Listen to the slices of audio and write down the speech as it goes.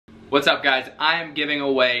What's up guys? I am giving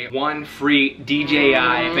away one free DJI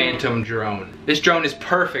Phantom drone. This drone is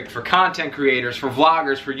perfect for content creators, for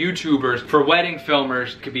vloggers, for YouTubers, for wedding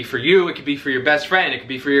filmers. It could be for you, it could be for your best friend, it could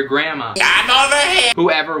be for your grandma. I'm over here!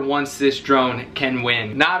 Whoever wants this drone can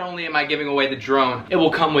win. Not only am I giving away the drone, it will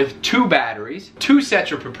come with 2 batteries, 2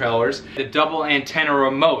 sets of propellers, the double antenna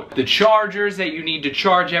remote, the chargers that you need to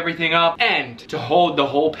charge everything up, and to hold the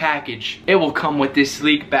whole package, it will come with this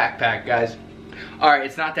sleek backpack, guys. Alright,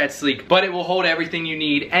 it's not that sleek, but it will hold everything you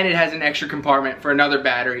need, and it has an extra compartment for another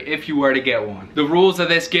battery if you were to get one. The rules of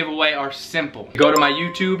this giveaway are simple. Go to my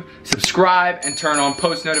YouTube, subscribe, and turn on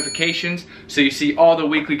post notifications so you see all the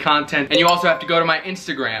weekly content. And you also have to go to my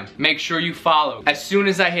Instagram. Make sure you follow. As soon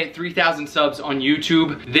as I hit 3,000 subs on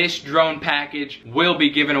YouTube, this drone package will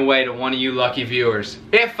be given away to one of you lucky viewers.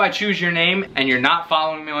 If I choose your name and you're not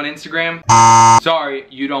following me on Instagram, sorry,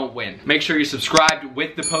 you don't win. Make sure you're subscribed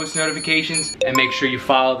with the post notifications, and make sure you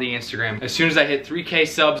follow the Instagram. As soon as I hit 3K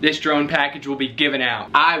subs, this drone package will be given out.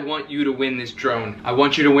 I want you to win this drone. I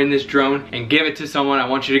want you to win this drone and give it to someone. I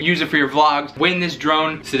want you to use it for your vlogs. Win this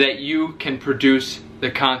drone so that you can produce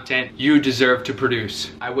the content you deserve to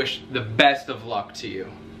produce. I wish the best of luck to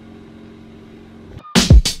you.